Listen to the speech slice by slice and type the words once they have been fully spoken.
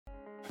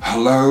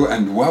Hello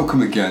and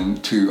welcome again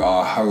to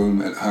our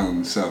Home at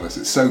Home service.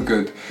 It's so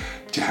good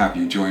to have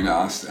you join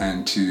us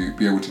and to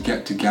be able to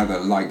get together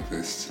like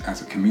this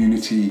as a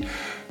community,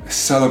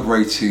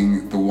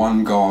 celebrating the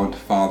one God,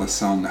 Father,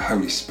 Son,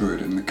 Holy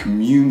Spirit, and the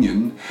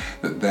communion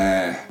that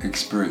they're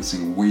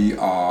experiencing. We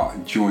are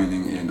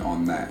joining in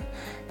on that.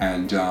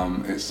 And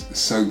it's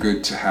so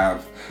good to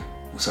have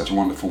such a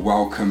wonderful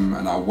welcome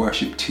and our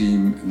worship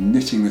team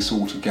knitting this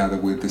all together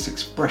with this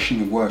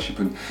expression of worship.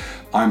 And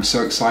I'm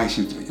so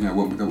excited,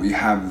 that we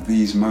have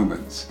these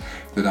moments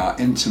that are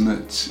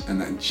intimate and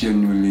that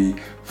genuinely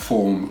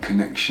form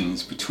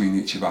connections between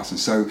each of us. And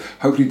so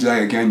hopefully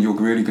today, again, you're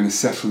really going to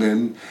settle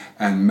in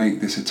and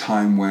make this a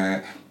time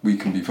where we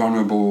can be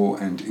vulnerable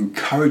and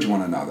encourage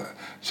one another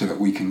so that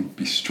we can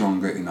be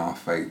stronger in our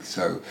faith.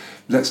 So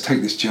let's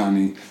take this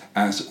journey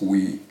as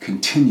we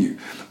continue.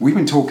 We've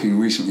been talking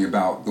recently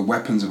about the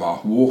weapons of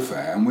our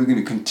warfare, and we're going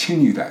to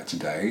continue that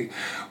today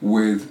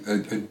with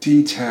a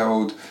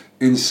detailed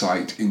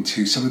insight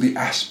into some of the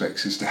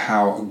aspects as to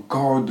how a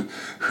God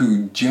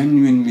who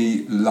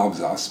genuinely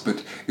loves us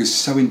but is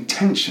so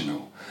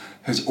intentional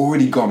has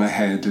already gone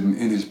ahead and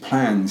in his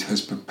plans has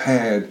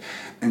prepared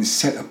and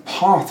set a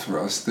path for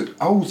us that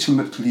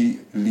ultimately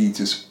leads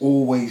us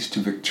always to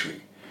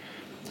victory.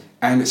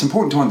 And it's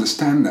important to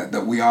understand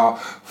that we are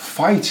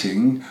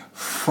fighting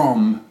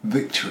from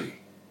victory.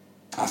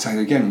 I'll say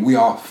it again, we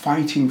are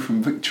fighting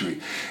from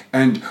victory.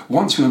 And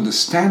once we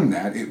understand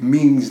that, it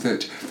means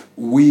that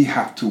we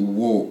have to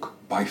walk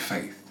by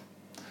faith.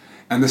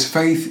 And this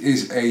faith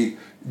is a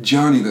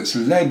journey that's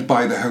led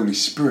by the Holy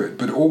Spirit,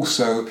 but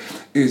also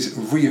is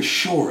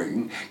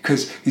reassuring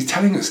because he's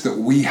telling us that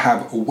we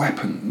have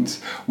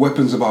weapons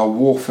of our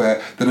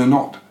warfare that are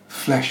not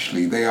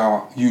fleshly, they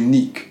are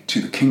unique to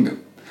the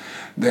kingdom.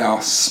 They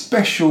are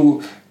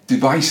special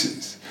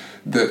devices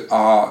that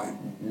are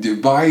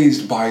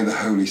devised by the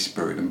Holy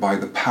Spirit and by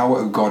the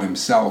power of God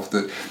himself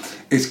that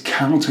is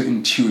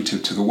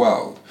counterintuitive to the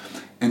world.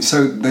 And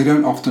so they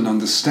don't often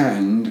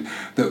understand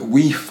that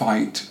we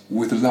fight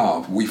with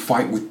love, we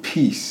fight with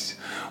peace,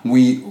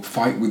 we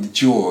fight with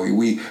joy.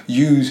 We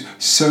use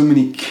so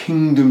many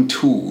kingdom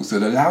tools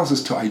that allows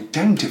us to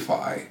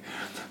identify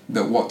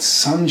that what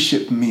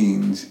sonship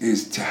means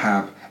is to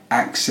have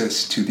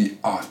access to the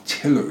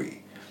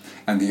artillery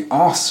and the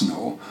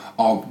arsenal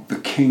of the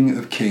King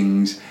of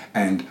Kings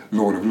and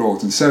Lord of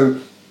Lords. And so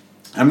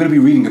I'm going to be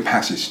reading a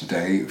passage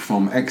today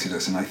from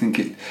Exodus, and I think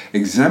it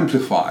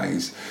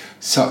exemplifies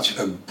such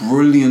a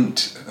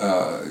brilliant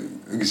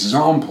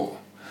example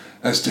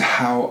as to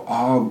how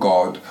our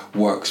God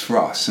works for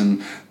us.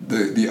 And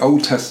the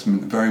Old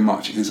Testament very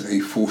much is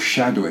a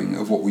foreshadowing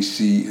of what we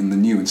see in the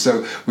New. And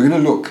so we're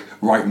going to look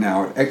right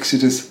now at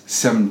Exodus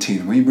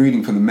 17. And when you're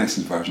reading from the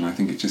Message version, I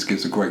think it just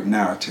gives a great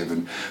narrative.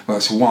 And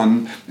verse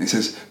 1, it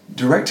says,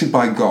 directed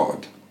by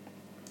God,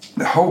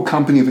 the whole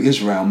company of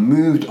Israel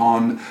moved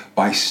on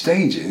by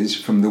stages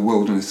from the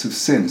wilderness of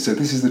sin. So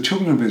this is the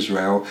children of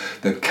Israel.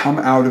 They've come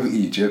out of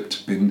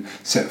Egypt, been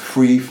set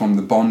free from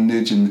the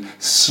bondage and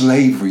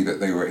slavery that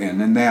they were in,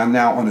 and they are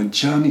now on a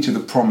journey to the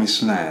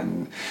promised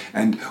land.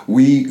 And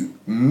we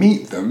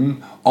meet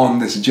them on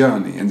this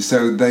journey. And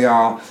so they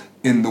are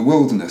in the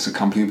wilderness, a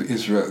company of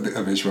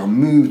Israel,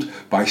 moved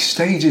by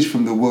stages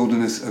from the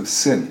wilderness of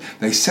sin.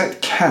 They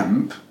set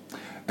camp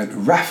at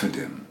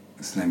Rephidim.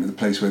 That's the name of the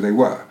place where they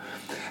were.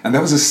 And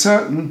there was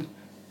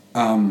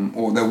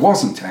there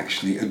wasn't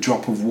actually a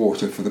drop of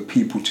water for the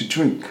people to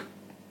drink.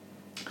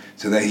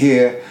 So they're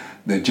here,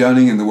 they're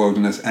journeying in the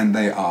wilderness, and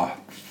they are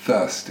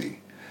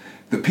thirsty.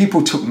 The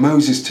people took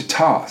Moses to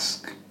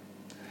task.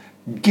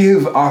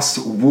 Give us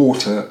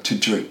water to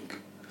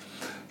drink.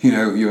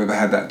 You ever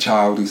had that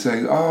child who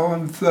says, oh,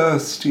 I'm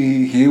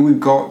thirsty. Here we've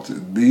got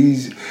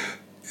these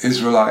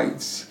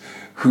Israelites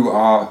who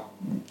are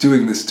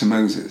doing this to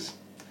Moses.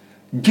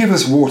 Give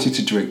us water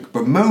to drink.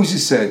 But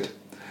Moses said,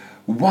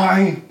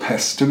 why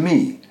pester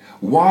me?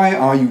 Why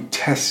are you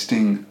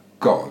testing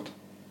God?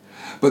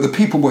 But the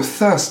people were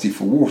thirsty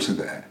for water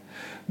there.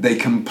 They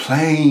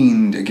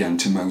complained again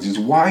to Moses,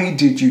 why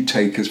did you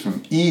take us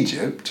from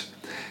Egypt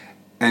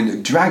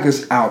and drag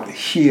us out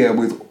here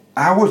with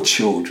our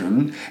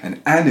children and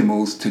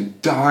animals to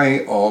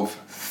die of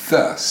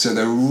thirst? So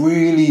they're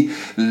really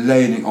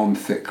laying it on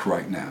thick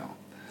right now.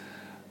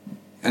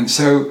 And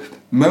so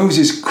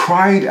Moses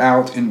cried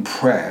out in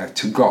prayer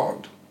to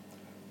God.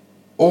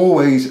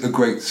 Always a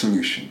great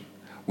solution.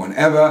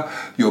 Whenever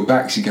your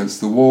back's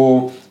against the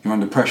wall, you're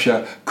under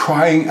pressure,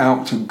 crying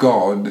out to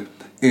God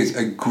is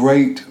a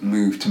great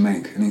move to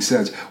make. And he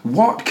says,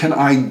 what can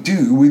I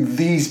do with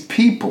these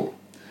people?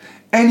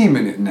 Any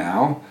minute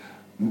now,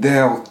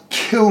 they'll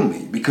kill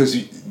me, because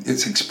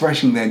it's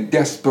expressing their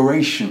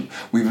desperation.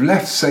 We've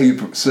left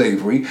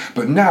slavery,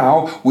 but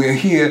now we're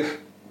here,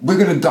 we're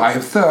going to die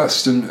of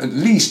thirst, and at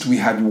least we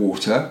had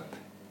water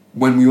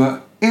when we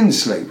were in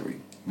slavery.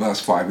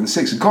 Verse 5 and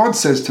 6, God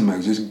says to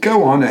Moses,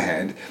 go on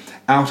ahead,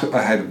 out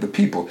ahead of the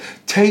people,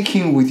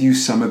 taking with you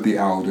some of the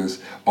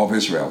elders of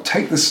Israel.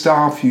 Take the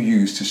staff you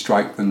used to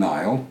strike the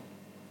Nile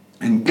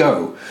and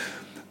go.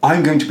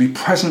 I'm going to be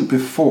present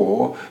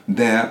before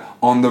there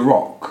on the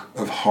rock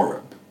of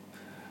Horeb.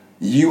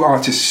 You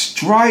are to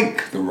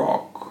strike the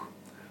rock,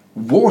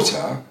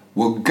 water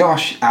will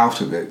gush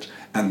out of it,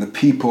 and the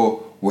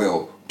people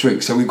will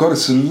drink. So we've got a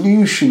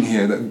solution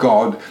here that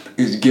God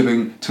is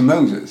giving to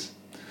Moses.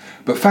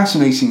 But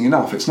fascinating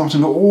enough, it's not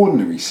an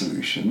ordinary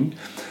solution.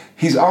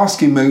 He's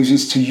asking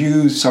Moses to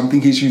use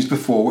something he's used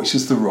before, which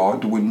is the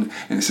rod, and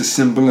it's a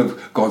symbol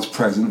of God's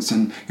presence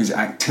and his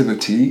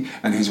activity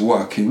and his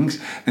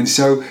workings. And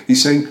so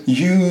he's saying,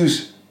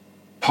 use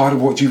part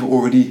of what you've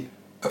already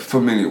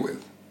familiar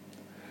with.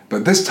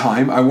 But this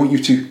time, I want you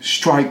to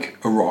strike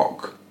a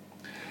rock.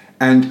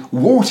 And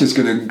water's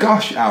going to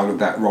gush out of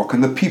that rock,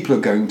 and the people are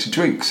going to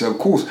drink. So, of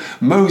course,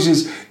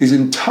 Moses is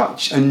in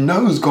touch and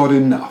knows God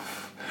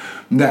enough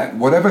that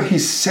whatever he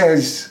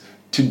says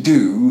to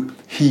do,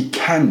 he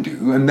can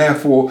do, and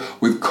therefore,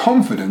 with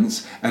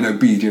confidence and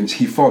obedience,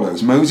 he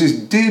follows. Moses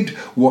did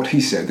what he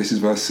said. This is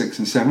verse 6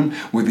 and 7,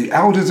 with the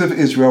elders of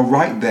Israel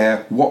right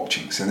there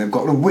watching. So they've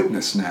got a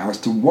witness now as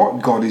to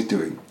what God is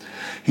doing.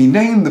 He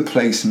named the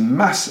place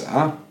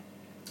Massah,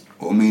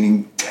 or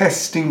meaning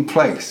testing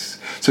place.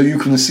 So you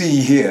can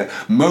see here,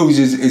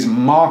 Moses is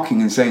marking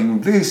and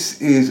saying,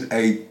 this is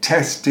a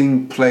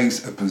testing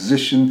place, a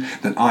position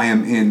that I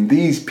am in.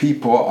 These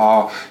people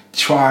are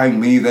trying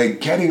me. They're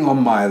getting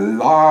on my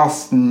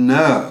last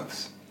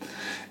nerves.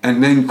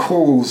 And then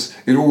calls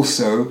it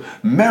also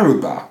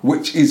Meribah,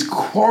 which is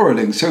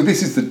quarreling. So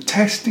this is the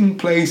testing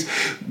place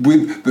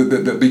with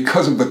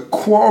because of the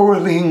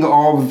quarreling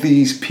of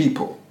these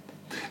people.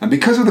 And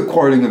because of the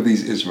quarreling of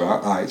these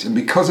Israelites, and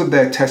because of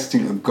their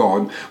testing of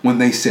God, when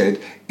they said,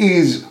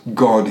 is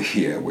God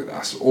here with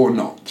us or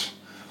not?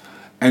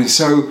 And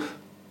so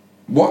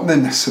what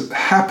then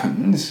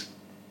happens,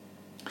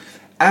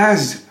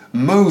 as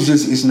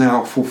Moses is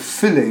now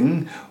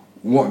fulfilling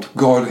what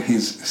God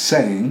is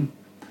saying,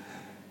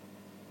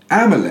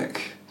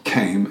 Amalek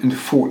came and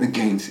fought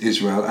against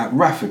Israel at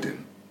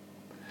Rephidim.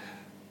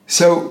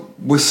 So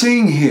we're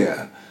seeing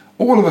here,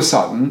 all of a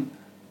sudden,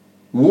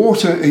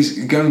 water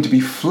is going to be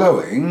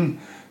flowing.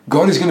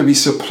 God is going to be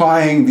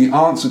supplying the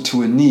answer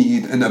to a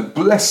need, and a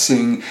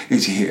blessing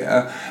is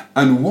here.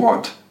 And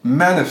what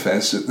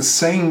manifests at the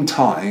same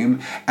time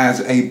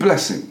as a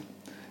blessing?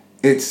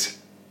 It's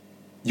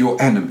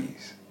your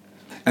enemies.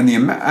 And the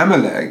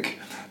Amalek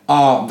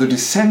are the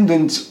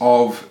descendants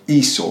of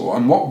Esau.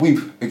 And what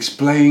we've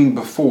explained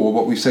before,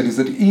 what we've said is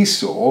that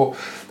Esau,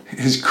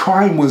 his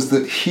crime was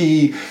that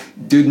he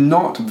did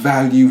not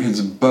value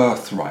his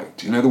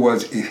birthright. In other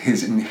words,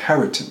 his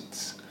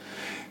inheritance.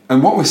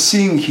 And what we're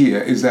seeing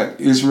here is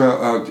that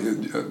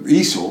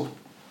Esau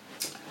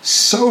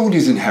sold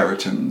his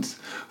inheritance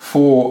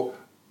for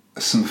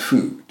some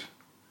food.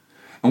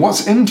 And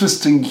what's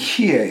interesting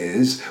here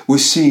is we're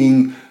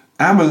seeing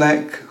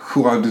Amalek,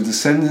 who are the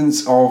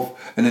descendants of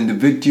an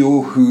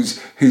individual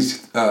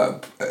his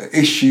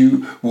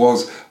issue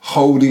was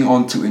holding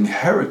on to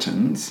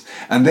inheritance,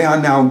 and they are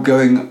now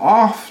going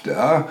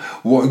after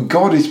what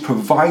God is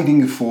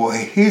providing for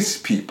his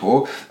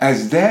people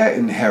as their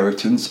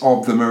inheritance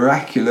of the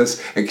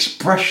miraculous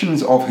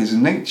expressions of his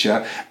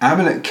nature.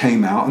 Amalek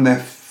came out and they're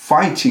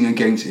fighting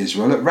against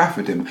Israel at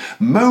Rephidim.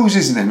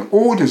 Moses then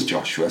orders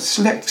Joshua,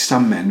 select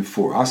some men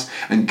for us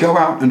and go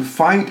out and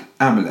fight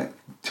Amalek.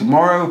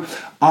 Tomorrow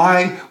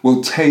I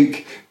will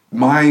take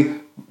my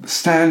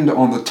stand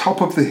on the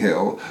top of the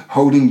hill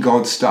holding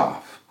God's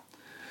staff.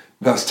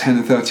 Verse 10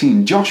 and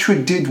 13, Joshua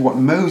did what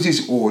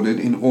Moses ordered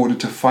in order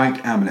to fight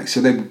Amalek.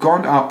 So they've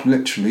gone up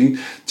literally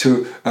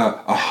to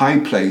a high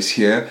place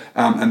here,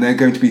 and they're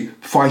going to be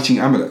fighting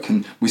Amalek.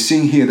 And we're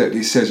seeing here that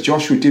it says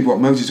Joshua did what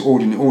Moses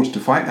ordered in order to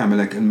fight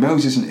Amalek, and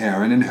Moses and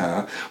Aaron and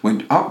Hur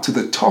went up to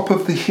the top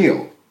of the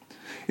hill.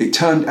 It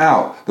turned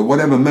out that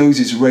whatever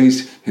Moses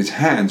raised his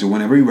hands, or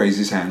whenever he raised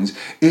his hands,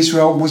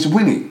 Israel was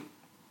winning.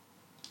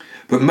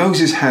 But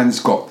Moses' hands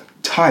got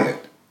tired.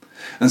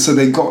 And so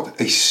they got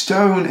a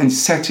stone and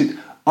set it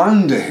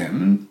under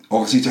him,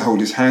 obviously to hold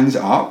his hands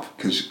up,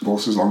 because of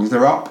course as long as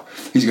they're up,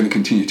 he's going to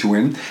continue to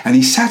win. And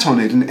he sat on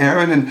it, and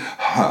Aaron and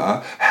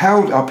Hur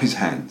held up his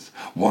hands,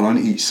 one on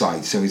each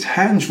side. So his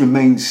hands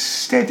remained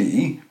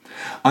steady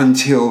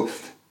until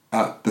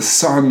the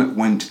sun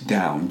went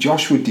down.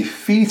 Joshua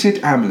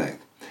defeated Amalek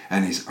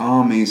and his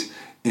armies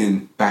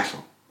in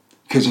battle.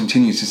 He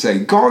continues to say,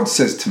 God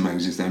says to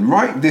Moses then,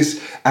 write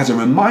this as a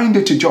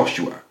reminder to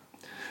Joshua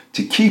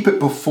to keep it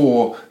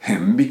before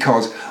him,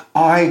 because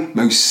I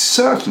most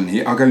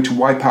certainly are going to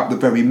wipe out the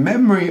very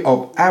memory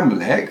of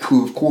Amalek,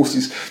 who of course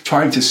is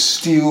trying to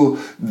steal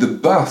the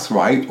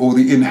birthright or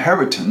the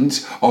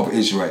inheritance of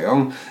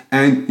Israel.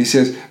 And he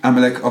says,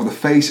 Amalek of the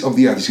face of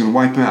the earth. He's going to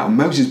wipe him out. And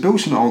Moses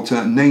built an altar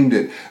and named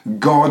it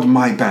God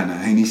my banner.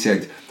 And he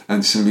said,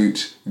 and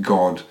salute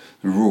God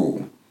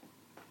rule.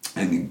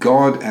 And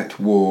God at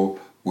war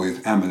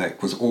with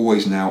Amalek was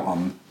always now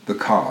on the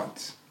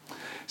cards.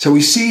 So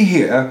we see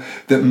here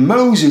that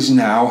Moses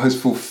now has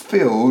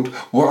fulfilled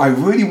what I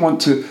really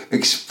want to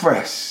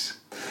express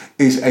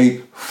is a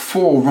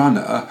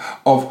forerunner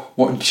of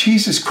what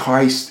Jesus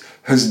Christ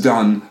has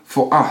done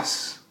for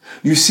us.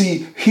 You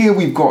see, here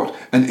we've got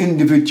an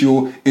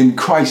individual in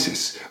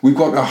crisis. We've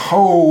got a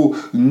whole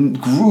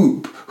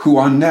group who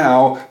are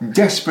now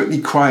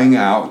desperately crying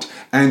out,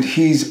 and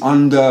he's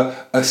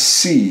under a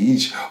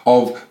siege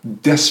of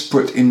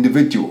desperate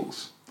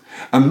individuals.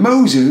 And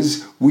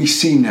Moses, we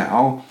see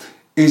now,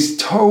 is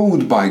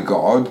told by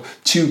God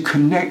to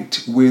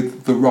connect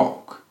with the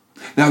rock.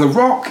 Now, the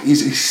rock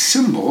is a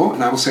symbol,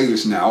 and I will say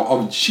this now,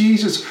 of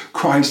Jesus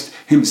Christ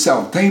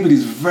himself. David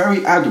is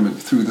very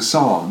adamant through the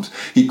Psalms.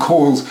 He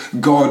calls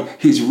God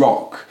his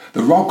rock,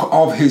 the rock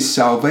of his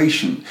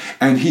salvation.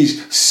 And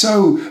he's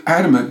so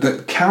adamant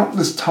that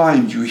countless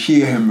times you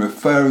hear him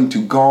referring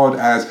to God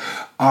as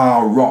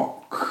our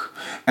rock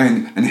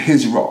and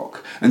his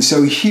rock. And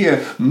so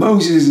here,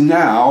 Moses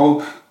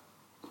now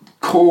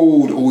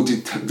called or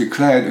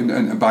declared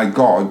and by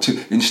God,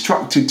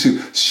 instructed to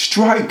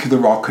strike the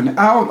rock, and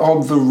out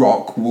of the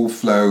rock will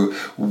flow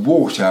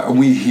water. And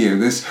we hear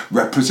this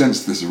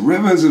represents this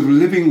rivers of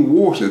living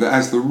water, that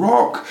as the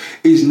rock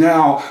is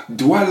now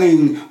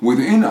dwelling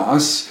within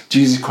us,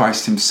 Jesus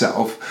Christ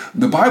himself,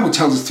 the Bible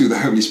tells us through the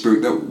Holy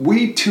Spirit that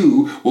we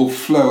too will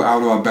flow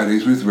out of our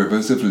bellies with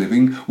rivers of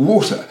living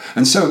water.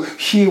 And so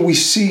here we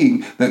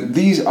see that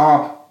these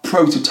are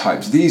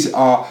prototypes, these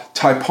are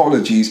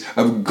typologies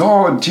of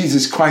God,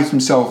 Jesus Christ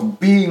himself,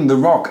 being the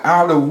rock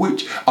out of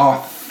which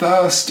our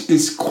thirst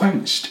is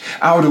quenched,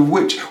 out of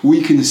which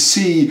we can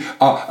see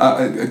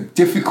a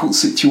difficult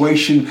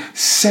situation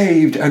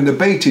saved and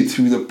abated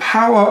through the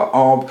power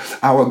of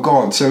our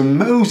God. So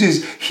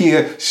Moses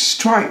here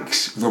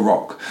strikes the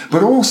rock,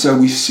 but also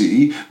we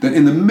see that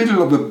in the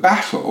middle of the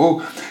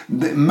battle,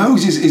 that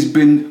Moses has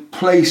been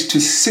placed to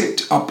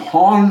sit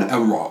upon a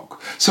rock.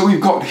 So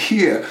we've got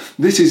here,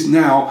 this is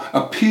now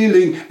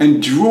appealing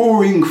and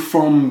drawing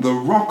from the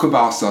rock of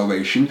our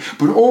salvation,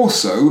 but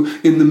also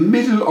in the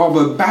middle of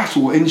a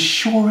battle,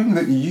 ensuring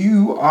that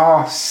you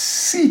are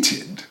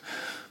seated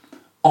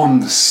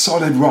on the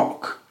solid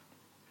rock.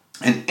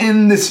 And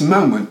in this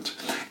moment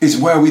is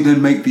where we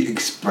then make the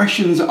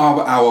expressions of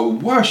our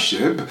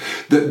worship,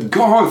 that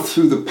God,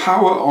 through the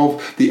power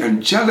of the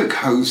angelic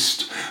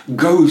host,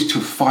 goes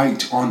to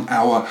fight on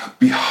our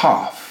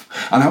behalf.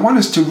 And I want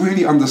us to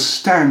really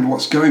understand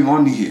what's going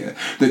on here,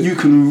 that you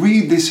can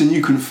read this and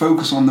you can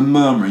focus on the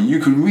murmuring. You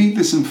can read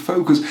this and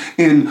focus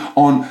in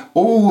on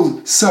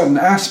all certain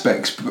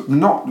aspects, but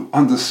not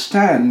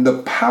understand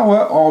the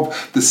power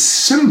of the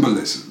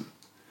symbolism.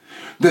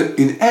 That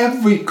in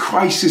every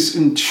crisis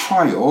and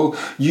trial,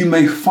 you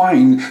may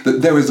find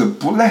that there is a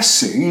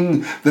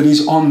blessing that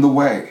is on the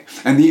way.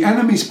 And the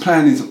enemy's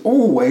plan is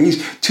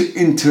always to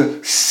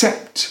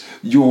intercept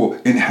your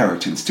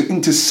inheritance, to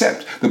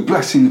intercept the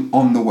blessing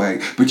on the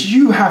way. But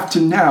you have to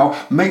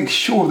now make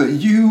sure that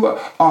you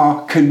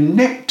are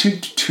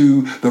connected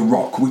to the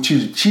rock, which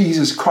is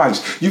Jesus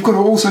Christ. You've got to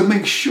also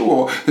make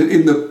sure that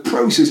in the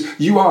process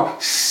you are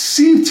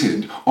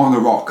seated on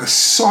the rock, a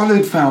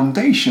solid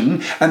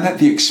foundation, and that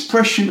the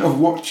expression of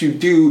what you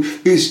do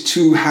is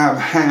to have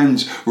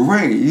hands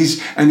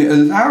raised, and it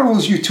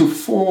allows you to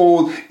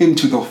fall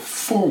into the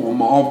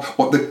form of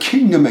what the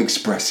kingdom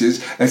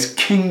expresses as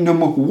kingdom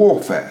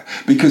warfare.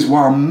 Because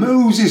while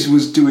Moses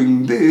was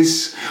doing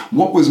this,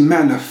 what was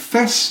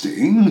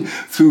manifesting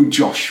through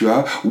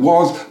Joshua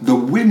was the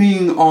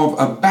winning of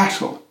a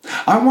battle.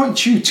 I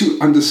want you to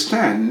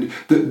understand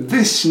that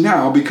this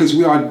now, because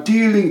we are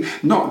dealing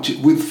not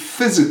with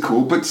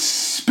physical but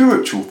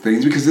spiritual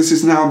things, because this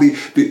is now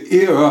the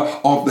era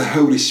of the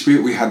Holy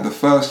Spirit. We had the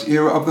first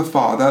era of the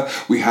Father,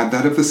 we had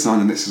that of the Son,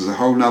 and this is a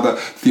whole other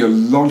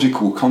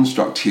theological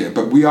construct here.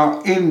 But we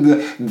are in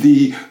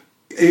the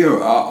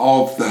era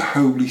of the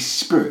Holy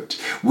Spirit,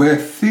 where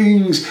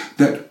things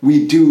that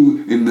we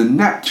do in the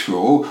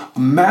natural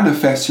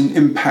manifest and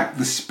impact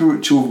the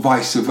spiritual,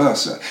 vice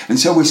versa. And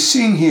so we're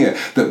seeing here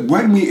that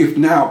when we, if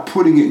now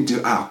putting it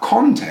into our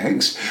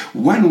context,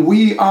 when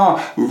we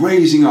are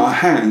raising our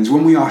hands,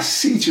 when we are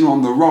seated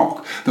on the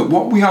rock, that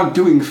what we are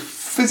doing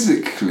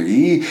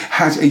physically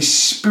has a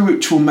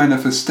spiritual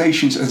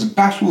manifestations as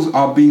battles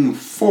are being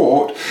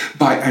fought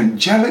by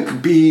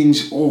angelic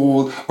beings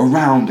all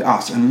around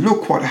us. And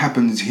look what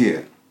happens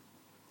here.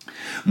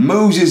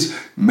 Moses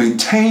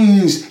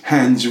maintains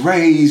hands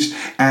raised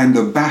and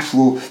the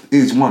battle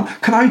is won.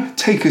 Can I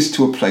take us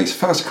to a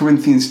place? 1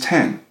 Corinthians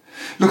 10.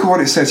 Look at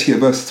what it says here,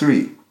 verse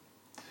 3.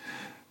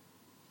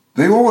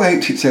 They all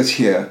ate, it says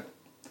here,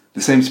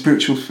 the same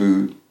spiritual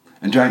food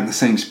and drank the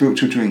same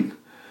spiritual drink.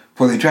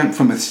 For they drank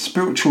from a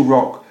spiritual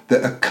rock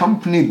that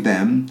accompanied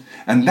them,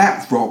 and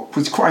that rock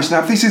was Christ.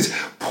 Now, this is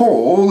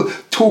Paul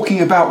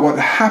talking about what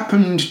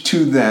happened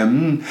to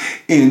them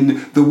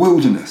in the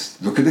wilderness.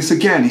 Look at this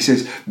again. He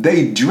says,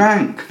 they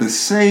drank the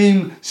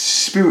same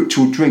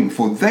spiritual drink,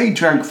 for they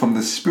drank from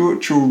the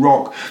spiritual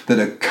rock that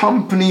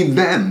accompanied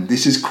them.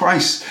 This is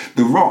Christ,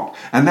 the rock,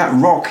 and that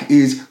rock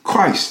is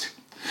Christ.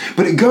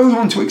 But it goes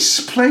on to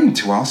explain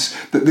to us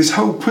that this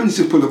whole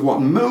principle of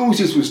what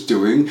Moses was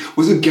doing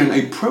was again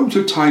a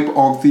prototype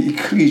of the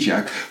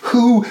ecclesia.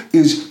 Who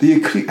is the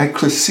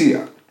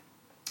ecclesia?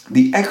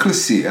 The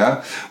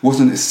ecclesia was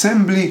an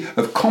assembly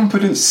of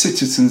competent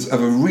citizens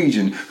of a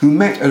region who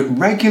met at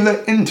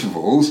regular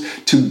intervals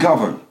to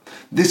govern.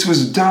 This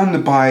was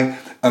done by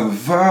a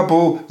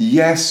verbal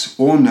yes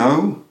or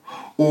no,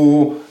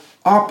 or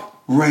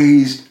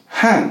upraised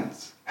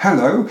hands.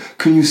 Hello,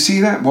 can you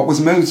see that? What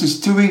was Moses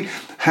doing?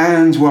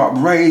 Hands were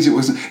upraised.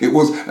 It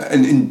was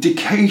an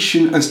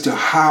indication as to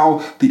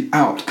how the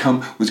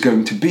outcome was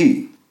going to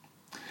be.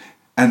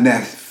 And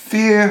their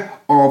sphere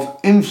of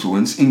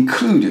influence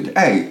included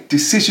A,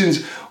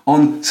 decisions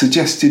on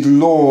suggested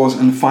laws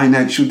and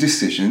financial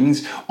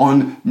decisions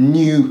on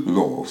new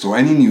laws or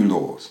any new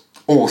laws.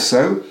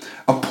 Also,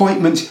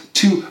 appointments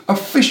to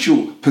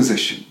official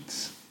positions.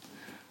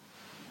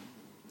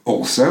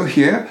 Also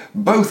here,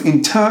 both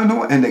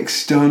internal and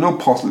external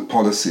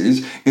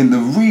policies in the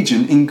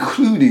region,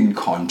 including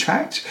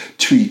contracts,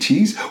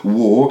 treaties,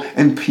 war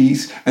and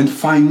peace, and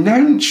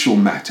financial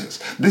matters.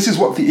 This is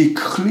what the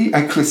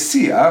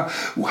ecclesia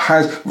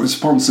has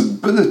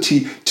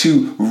responsibility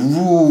to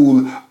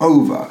rule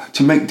over,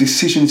 to make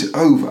decisions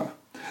over.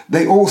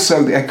 They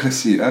also, the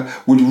ecclesia,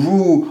 would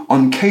rule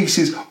on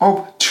cases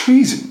of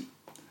treason.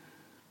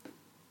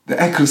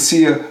 The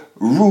ecclesia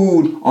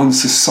ruled on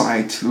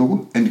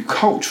societal and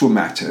cultural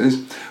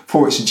matters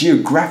for its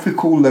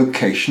geographical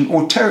location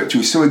or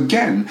territory. So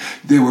again,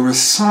 they were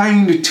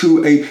assigned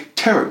to a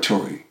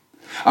territory.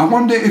 I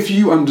wonder if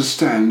you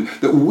understand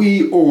that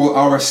we all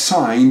are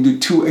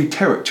assigned to a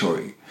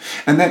territory,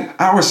 and that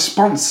our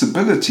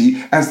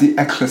responsibility as the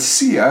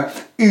ecclesia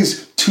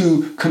is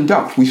to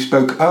conduct. We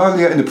spoke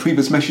earlier in the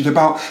previous message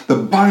about the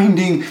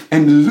binding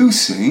and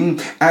loosing.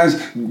 As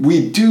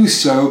we do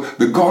so,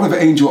 the God of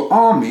angel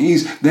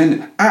armies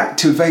then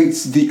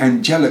activates the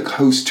angelic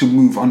host to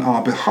move on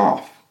our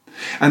behalf.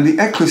 And the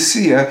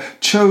ecclesia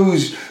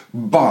chose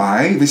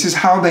by, this is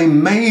how they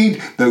made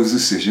those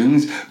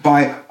decisions,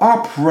 by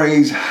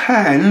upraised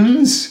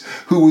hands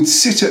who would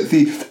sit at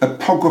the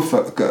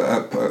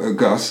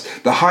Areopagus,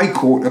 the High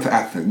Court of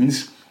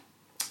Athens,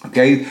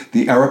 okay,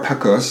 the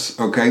Areopagus,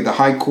 okay, the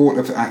High Court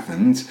of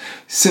Athens,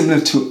 similar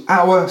to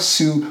our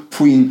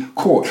Supreme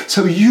Court.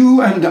 So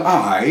you and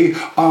I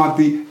are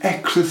the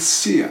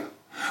ecclesia.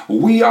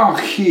 We are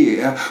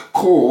here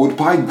called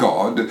by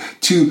God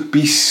to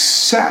be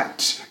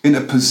set in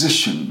a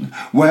position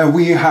where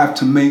we have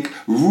to make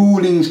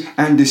rulings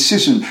and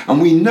decisions. And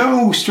we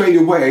know straight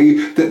away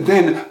that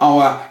then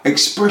our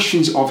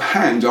expressions of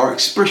hands, our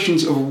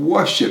expressions of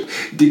worship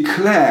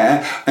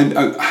declare and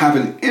have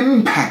an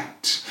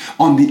impact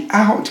on the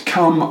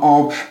outcome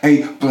of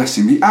a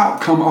blessing, the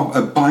outcome of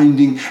a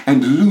binding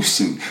and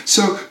loosing.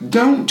 So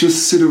don't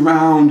just sit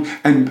around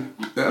and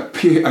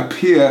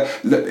appear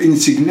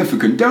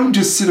insignificant. Don't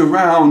just sit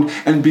around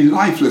and be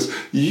lifeless.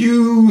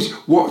 Use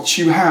what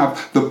you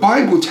have. The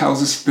Bible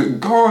tells us that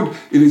God,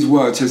 in His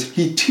Word, says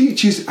He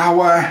teaches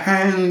our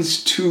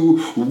hands to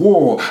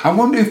war. I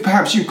wonder if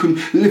perhaps you can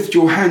lift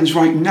your hands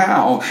right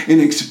now in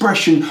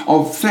expression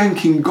of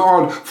thanking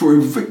God for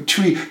a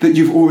victory that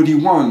you've already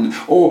won,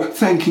 or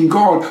thanking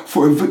God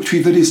for a victory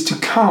that is to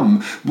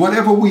come.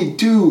 Whatever we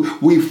do,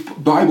 the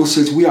Bible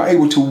says we are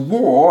able to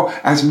war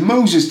as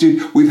Moses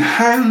did, with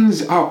hands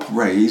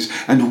upraised,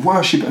 and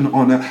worship and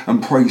honor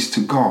and praise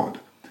to God.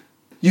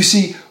 You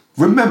see,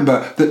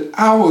 remember that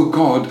our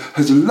God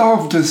has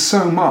loved us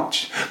so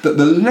much that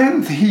the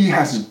length He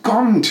has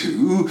gone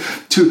to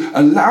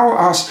allow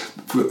us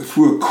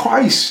through a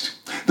Christ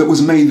that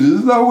was made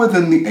lower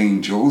than the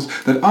angels,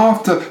 that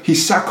after He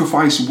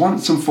sacrificed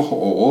once and for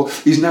all,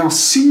 is now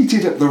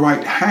seated at the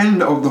right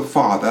hand of the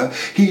Father.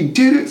 He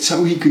did it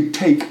so He could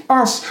take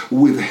us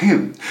with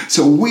Him.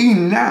 So we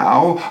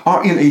now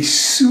are in a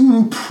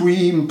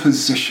supreme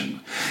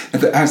position.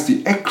 As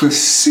the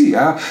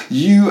ecclesia,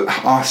 you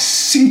are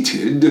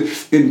seated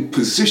in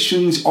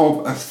positions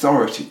of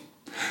authority.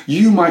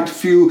 You might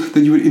feel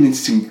that you're in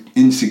an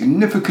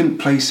insignificant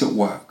place at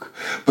work.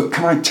 But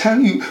can I tell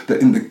you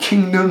that in the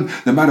kingdom,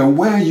 no matter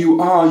where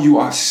you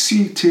are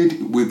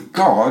seated with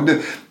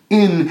God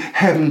in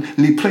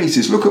heavenly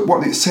places. Look at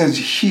what it says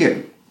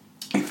here.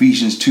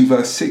 Ephesians 2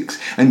 verse 6.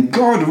 And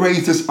God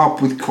raised us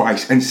up with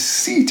Christ and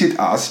seated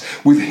us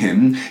with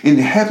Him in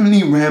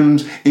heavenly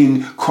realms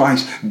in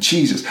Christ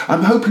Jesus.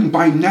 I'm hoping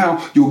by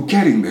now you're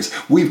getting this.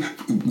 We've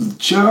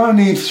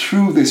journeyed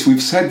through this.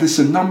 We've said this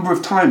a number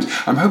of times.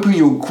 I'm hoping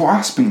you're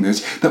grasping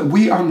this, that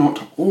we are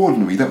not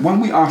ordinary, that when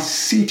we are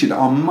seated,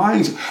 our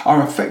minds,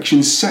 our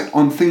affections set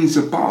on things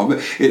above,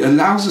 it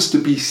allows us to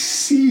be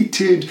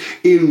seated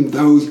in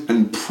those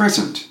and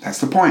present. That's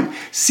the point.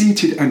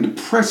 Seated and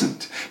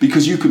present.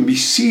 Because you can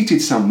be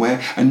seated somewhere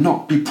and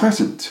not be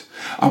present.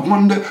 I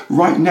wonder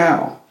right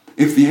now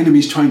if the enemy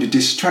is trying to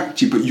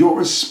distract you, but your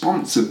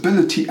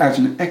responsibility as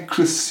an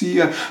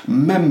ecclesia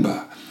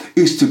member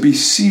is to be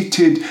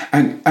seated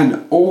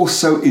and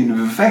also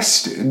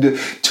invested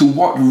to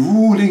what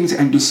rulings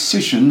and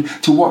decision,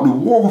 to what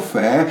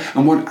warfare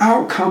and what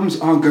outcomes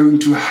are going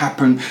to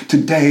happen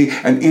today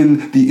and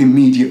in the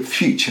immediate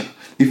future.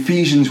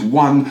 Ephesians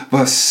 1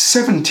 verse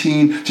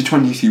 17 to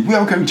 23. We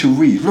are going to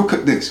read, look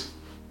at this,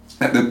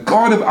 that the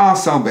God of our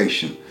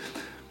salvation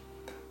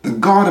the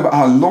God of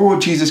our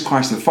Lord Jesus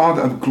Christ, the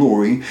Father of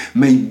glory,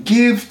 may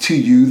give to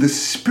you the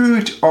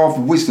spirit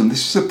of wisdom.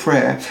 This is a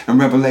prayer and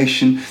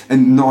revelation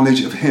and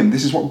knowledge of him.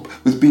 This is what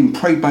was being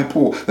prayed by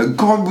Paul, that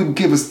God would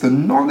give us the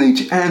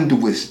knowledge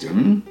and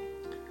wisdom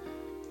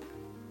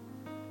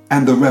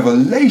and the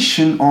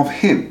revelation of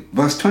him.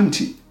 Verse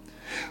 20,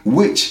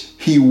 which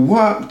he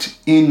worked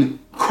in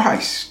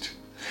Christ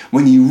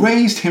when he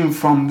raised him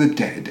from the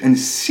dead and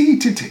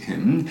seated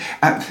him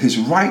at his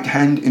right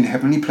hand in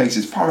heavenly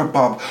places, far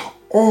above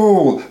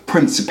all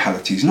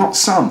principalities, not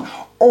some,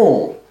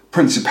 all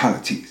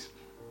principalities.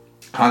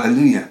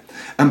 Hallelujah.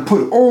 And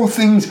put all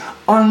things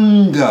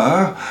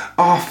under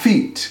our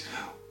feet.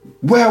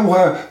 Where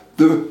were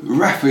the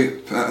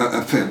Rephaims?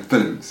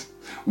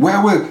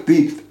 Where were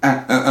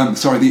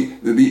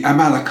the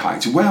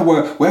Amalekites? Where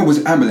was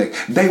Amalek?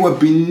 They were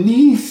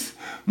beneath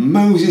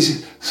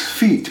Moses'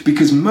 feet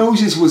because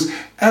Moses was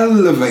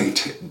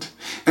elevated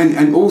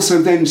and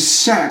also then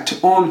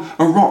sat on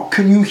a rock.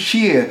 Can you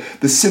hear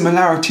the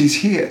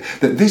similarities here?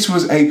 That this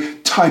was a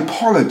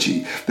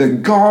typology,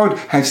 that God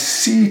has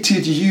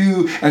seated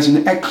you as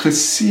an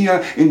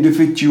ecclesia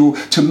individual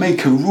to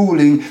make a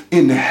ruling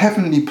in the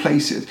heavenly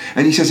places.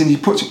 And he says, and he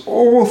puts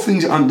all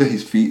things under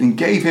his feet and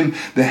gave him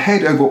the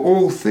head over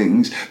all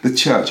things, the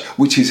church,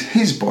 which is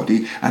his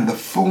body, and the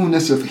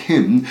fullness of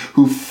him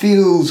who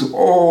fills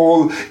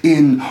all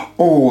in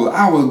all.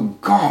 Our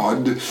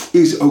God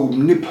is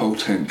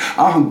omnipotent.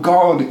 Our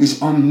God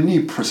is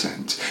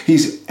omnipresent.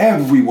 He's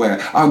everywhere.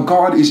 Our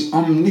God is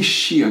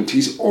omniscient.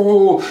 He's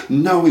all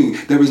knowing.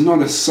 There is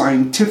not a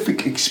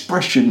scientific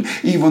expression,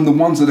 even the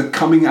ones that are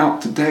coming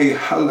out today,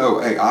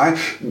 hello AI,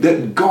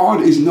 that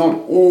God is not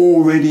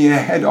already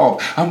ahead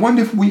of. I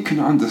wonder if we can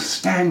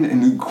understand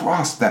and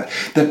grasp that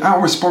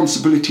our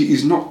responsibility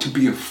is not to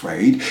be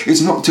afraid,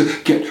 it's not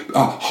to get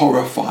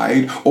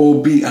horrified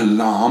or be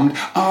alarmed.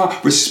 Our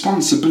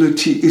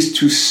responsibility is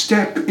to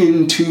step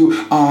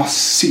into our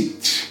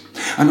seat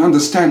and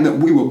understand that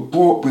we were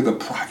bought with a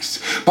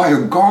price by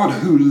a God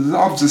who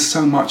loves us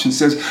so much and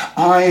says,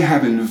 I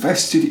have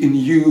invested in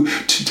you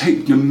to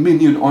take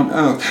dominion on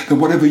earth, that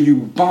whatever you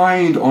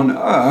bind on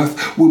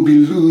earth will be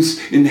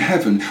loosed in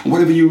heaven, and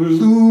whatever you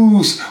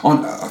loose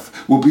on earth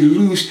will be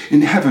loosed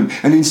in heaven.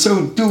 And in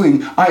so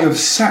doing, I have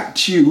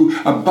sat you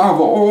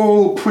above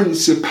all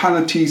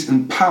principalities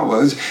and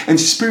powers and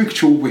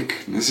spiritual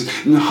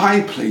wickedness in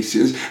high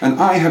places, and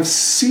I have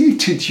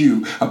seated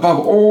you above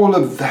all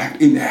of that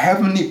in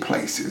heavenly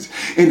places,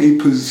 in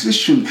a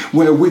position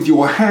where with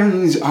your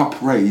hands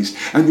upraised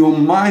and your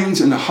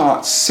minds and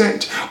hearts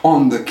set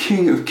on the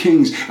King of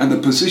Kings and the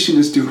position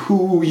as to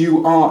who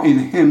you are in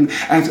him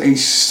as a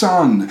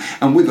son,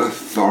 and with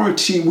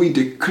authority we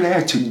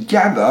declare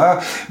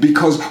together,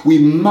 because we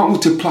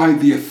multiply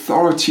the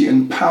authority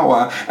and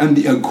power and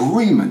the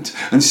agreement.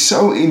 And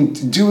so in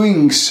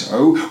doing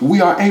so, we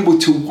are able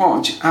to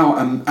watch our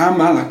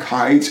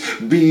Amalekites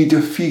be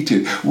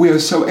defeated. We are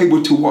so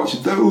able to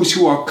watch those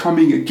who are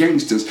coming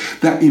against us,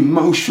 that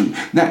emotion,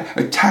 that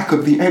attack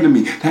of the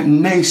enemy, that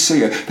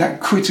naysayer, that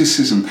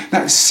criticism,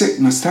 that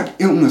sickness, that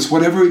illness,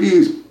 whatever it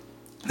is,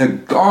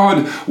 that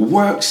God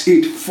works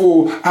it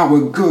for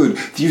our good.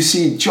 You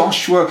see,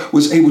 Joshua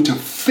was able to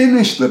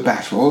finish the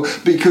battle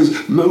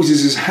because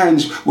Moses'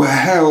 hands were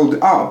held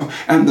up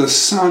and the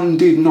sun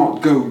did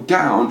not go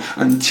down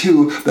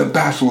until the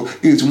battle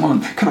is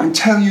won. Can I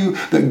tell you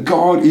that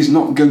God is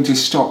not going to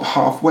stop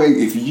halfway?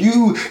 If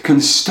you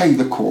can stay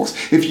the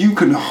course, if you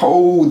can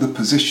hold the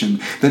position,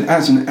 then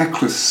as an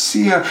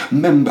ecclesia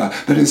member,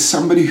 that is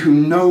somebody who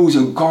knows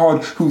a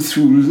God who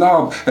through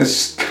love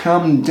has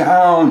come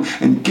down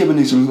and given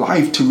his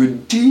life to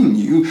redeem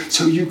you,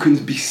 so you can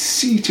be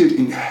seated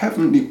in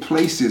heavenly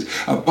places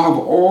above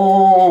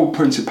all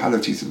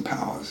principalities and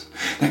powers,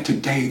 that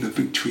today the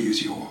victory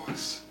is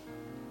yours.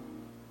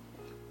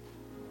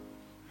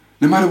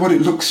 No matter what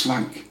it looks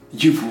like,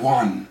 you've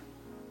won.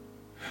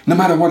 No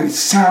matter what it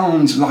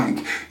sounds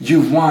like,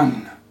 you've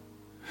won.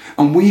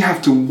 And we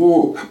have to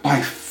walk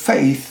by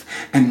faith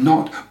and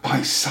not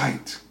by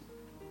sight.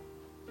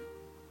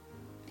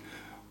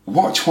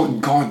 Watch what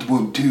God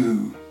will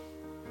do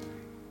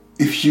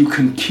if you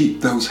can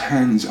keep those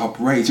hands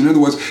upraised. In other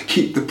words,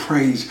 keep the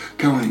praise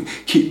going,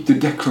 keep the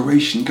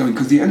declaration going,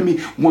 because the enemy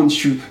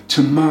wants you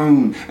to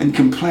moan and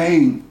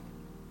complain.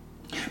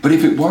 But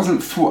if it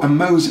wasn't for a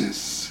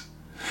Moses,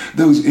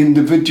 those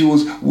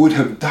individuals would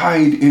have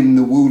died in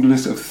the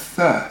wilderness of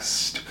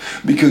thirst,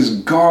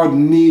 because God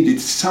needed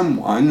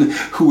someone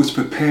who was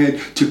prepared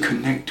to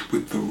connect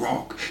with the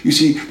rock. You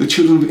see, the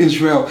children of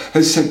Israel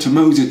has said to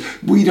Moses,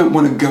 we don't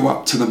want to go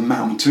up to the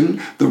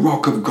mountain, the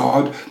rock of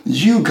God.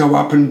 You go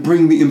up and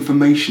bring the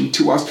information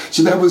to us.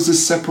 So there was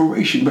this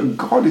separation. But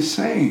God is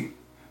saying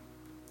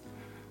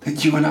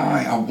that you and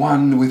I are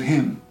one with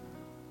him.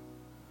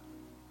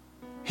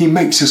 He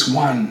makes us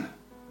one.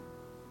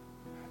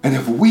 And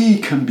if we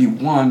can be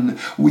one,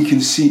 we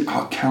can see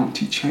our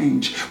county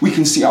change. We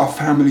can see our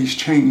families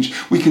change.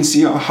 We can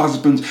see our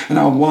husbands and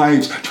our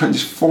wives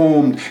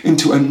transformed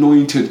into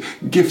anointed,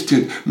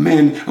 gifted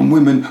men and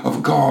women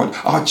of God.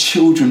 Our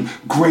children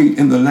great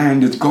in the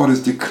land as God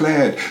has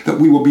declared, that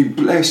we will be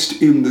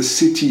blessed in the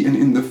city and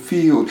in the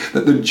field,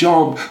 that the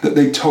job that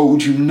they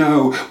told you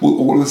no will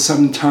all of a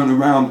sudden turn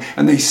around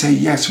and they say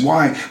yes.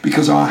 Why?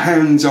 Because our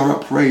hands are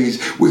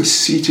upraised. We're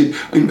seated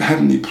in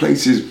heavenly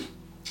places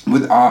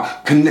with our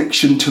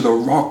connection to the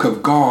rock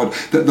of God,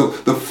 that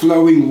the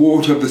flowing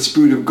water of the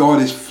Spirit of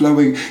God is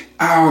flowing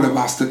out of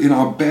us, that in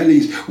our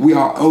bellies we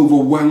are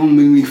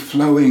overwhelmingly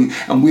flowing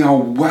and we are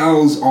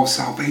wells of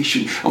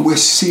salvation, and we're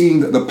seeing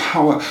that the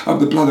power of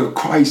the blood of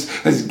Christ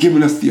has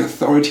given us the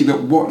authority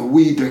that what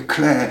we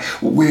declare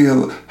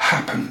will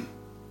happen.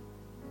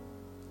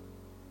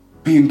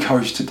 Be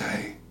encouraged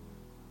today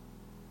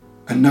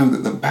and know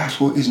that the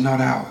battle is not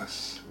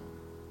ours,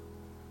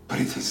 but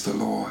it is the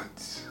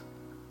Lord's.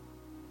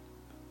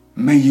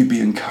 May you be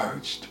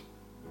encouraged.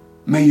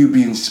 May you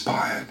be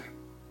inspired.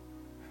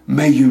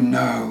 May you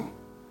know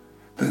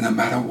that no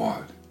matter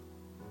what,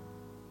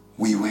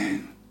 we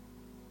win.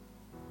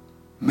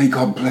 May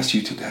God bless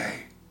you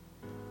today.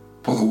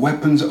 For the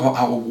weapons of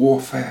our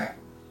warfare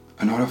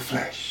are not of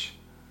flesh,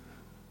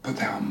 but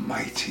they are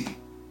mighty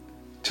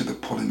to the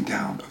pulling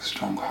down of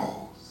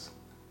strongholds.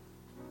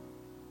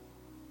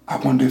 I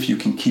wonder if you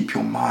can keep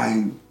your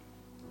mind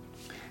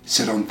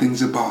set on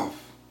things above,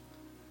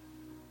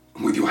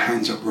 and with your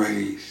hands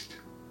upraised,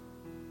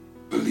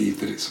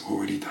 believe that it's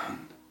already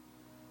done.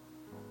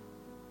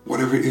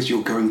 Whatever it is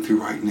you're going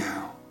through right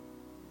now,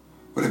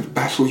 whatever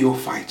battle you're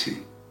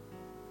fighting,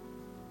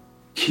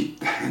 keep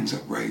the hands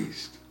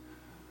upraised.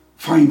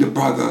 Find a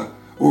brother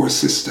or a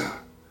sister,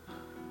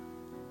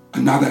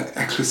 another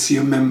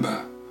ecclesia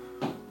member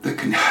that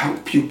can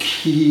help you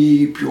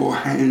keep your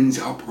hands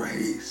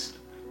upraised,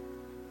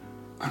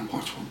 and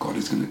watch what God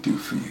is going to do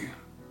for you.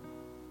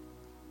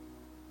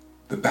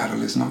 The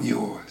battle is not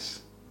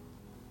yours,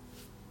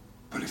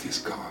 but it is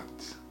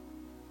God's.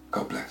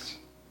 God bless you.